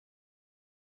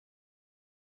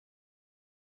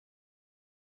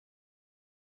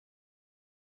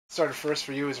started first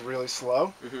for you is really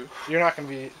slow, you're not going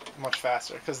to be much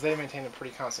faster because they maintain a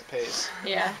pretty constant pace.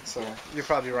 Yeah. So you'll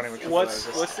probably be running with What's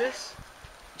this?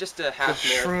 Just a half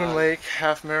marathon. Shroon Lake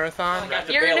half marathon.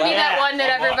 You're going to be that one that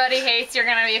everybody hates. You're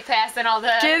going to be passing all the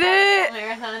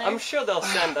marathoners. I'm sure they'll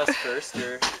send us first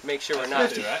or make sure we're not.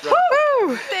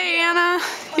 Woo! Diana,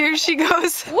 here she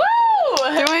goes. Woo!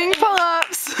 Doing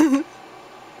pull-ups.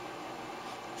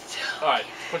 Alright,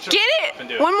 Get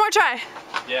it! One more try.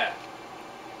 Yeah.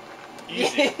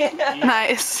 Easy.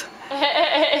 Nice.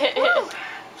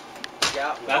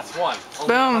 Yeah. That's one.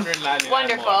 Boom.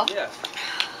 Wonderful. Yeah.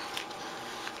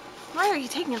 Why are you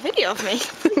taking a video of me?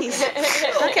 Please.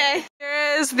 Okay.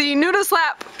 Here is the noodle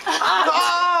slap.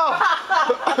 Oh!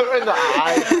 In the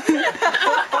eye.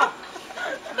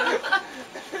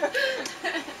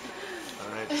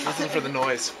 Alright, listen for the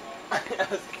noise.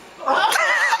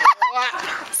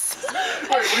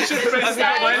 We should face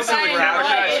that way so the camera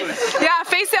can Yeah,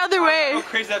 face the other way. How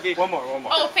crazy that'd be. One more.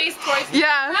 Oh, face towards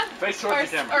Yeah. face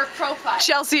towards the camera. or profile.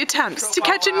 Chelsea attempts to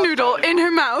catch a noodle in her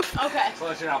mouth. Okay. So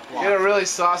that you're not blocked. Get a really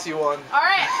saucy one.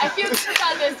 Alright, I feel good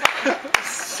about this one.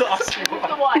 Saucy one.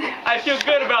 The one. I feel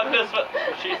good about this one,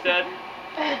 she said.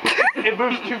 It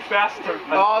moves too fast.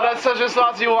 Oh, that's such a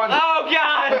saucy one. Oh,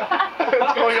 God!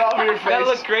 It's going all over your face. That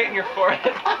looks great in your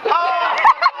forehead. Oh!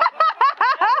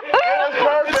 It was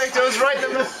perfect. It was right in the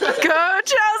middle. Go,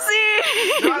 Chelsea!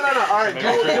 No. Alright, do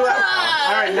it.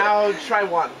 Alright, now try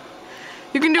one.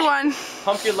 You can do one.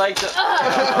 Pump your legs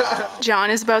up. John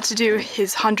is about to do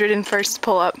his 101st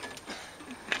pull-up.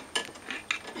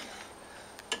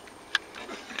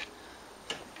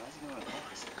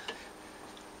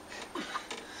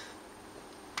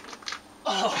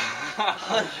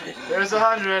 There's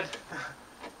 100.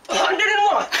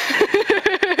 101!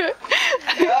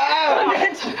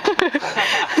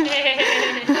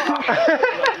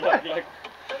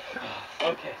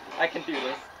 Okay, I can do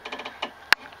this.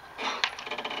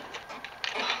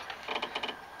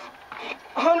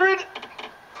 100!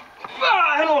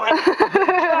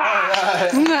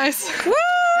 Nice. Woo!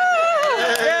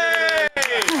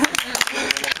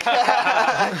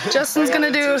 Justin's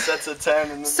gonna do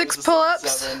 6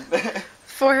 pull-ups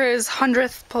for his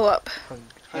 100th pull-up.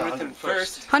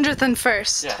 101st.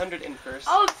 101st. Yeah. 101st.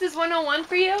 Oh, this is 101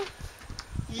 for you?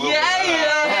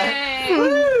 Yeah!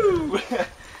 Woo!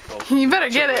 You better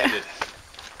get it.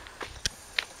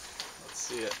 Let's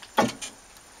see it.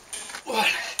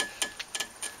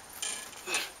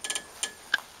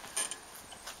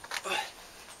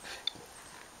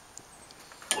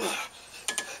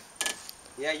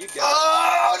 Yeah, you got it.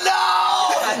 Oh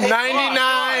no!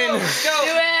 99! Let's go! Do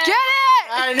it! Get it!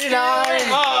 99!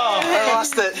 Oh! I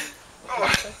lost it.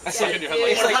 I see it in your head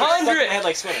like It's like 100! head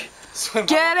like swimming. Swim.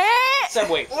 Get it!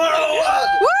 Subway. Woo!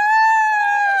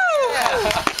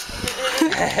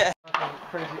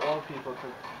 Crazy old people to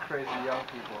crazy young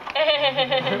people.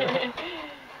 I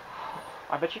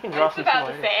bet you can draw some about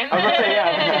the same. I was about to say,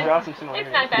 yeah, you can draw some similarities.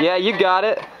 It's not that Yeah, you got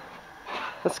it.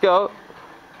 Let's go.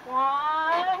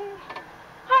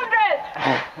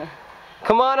 100!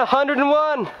 Come on,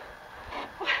 101.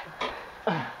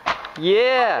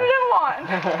 Yeah. 101!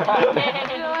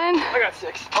 I got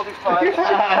 6. I'll do 5.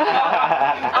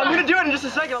 I'm gonna do it in just a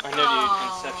second. I know,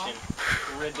 dude. Conception.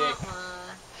 Ridiculous.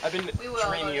 I've been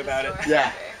dreaming about it.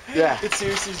 Yeah. Yeah. It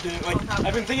seriously is doing, like,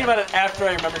 I've been thinking about it after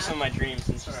I remember some of my dreams,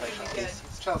 and it's just like,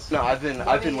 No, I've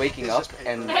been waking up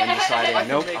and deciding,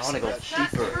 nope, I want to go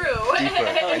deeper,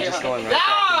 and just going right back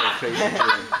into a crazy dream.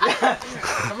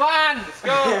 Come on, let's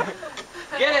go.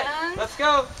 Get it. Let's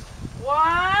go.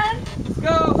 150! Let's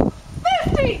go.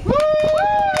 Woo!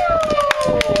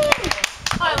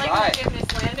 Oh, I like Alright. the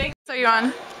gymnast landing. So you're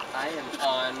on. I am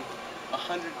on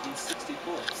 160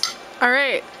 pull-ups.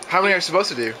 Alright. How many are you supposed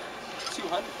to do?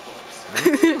 200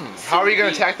 pull-ups. How are you going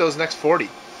to attack those next 40?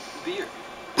 Beer.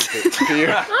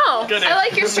 Beer. Oh, Good I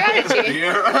like your strategy.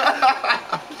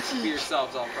 Beer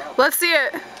solves all problems. Let's see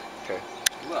it. Okay.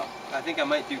 Well, I think I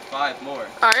might do 5 more.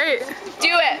 Alright. Do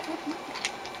it.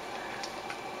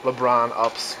 LeBron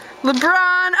ups.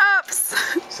 LeBron ups.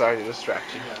 Sorry to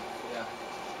distract you. Yeah.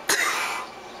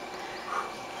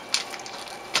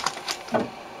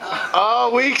 Oh,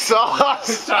 weak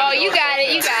sauce. Oh, you got it.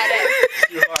 You got it.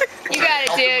 You got it,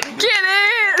 dude. Get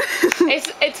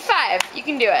it. It's 5. You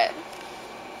can do it.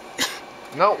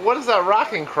 No, what is that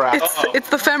rocking crap? It's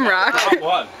the femrock. top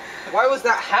one. Why was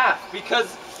that half?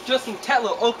 Because Justin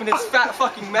Tetlow opened his fat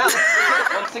fucking mouth.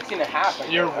 160 and a half.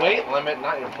 Your weight limit,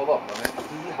 not your pull-up limit.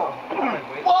 No.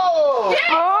 Whoa!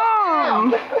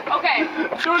 Oh. Okay.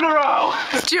 2 in a row.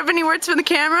 Do you have any words for the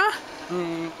camera?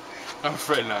 I'm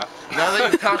afraid not. Now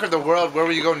that you've conquered the world, where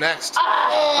will you go next?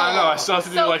 I know, I still have to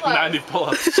do So like close. 90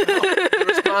 pull-ups. The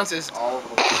response is all of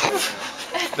them.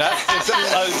 That is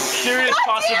a serious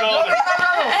possibility.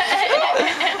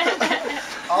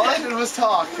 All I did was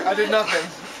talk. I did nothing.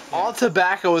 All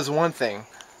tobacco is one thing.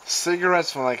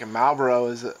 Cigarettes from like a Marlboro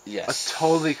is a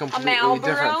totally completely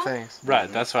different thing.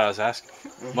 Right, that's what I was asking.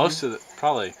 Most of the,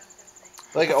 probably.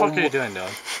 Like What the fuck are you doing,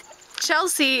 Dylan?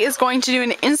 Chelsea is going to do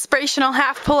an inspirational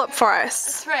half pull-up for us.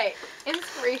 That's right.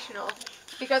 Inspirational.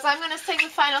 Because I'm going to sing the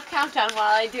final countdown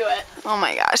while I do it. Oh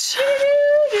my gosh.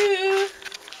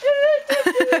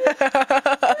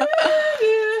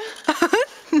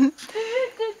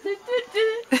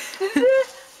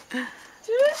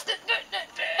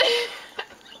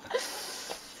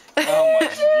 Oh my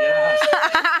gosh.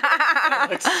 That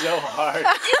looks so hard.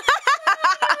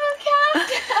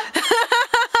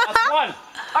 That's one.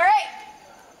 All right.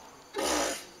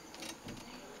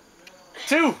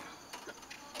 2.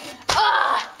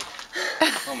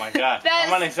 Oh my god. That's-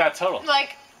 How many is that total?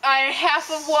 Like,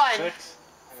 half of one. 6?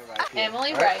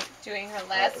 Emily Wright doing her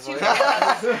last 2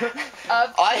 pull-ups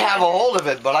of I have a hold of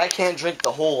it, but I can't drink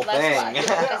the whole Let's thing. watch.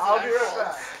 I'll be right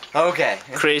back. Okay.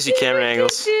 Crazy camera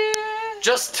angles.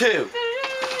 Just 2.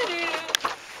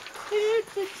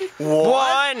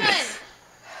 1.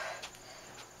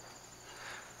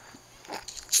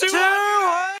 2.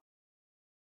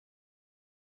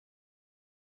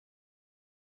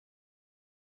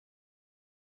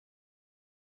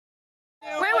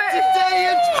 Wait, wait.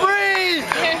 Today it's free!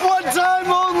 One time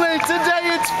only! Today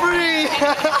it's free!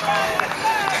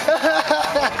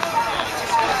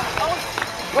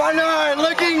 Why not?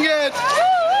 Looking good!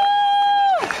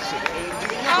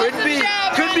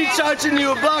 Could be charging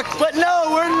you $1, but no,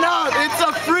 we're not! It's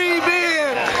a free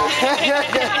beer!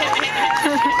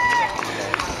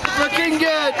 Looking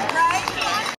good!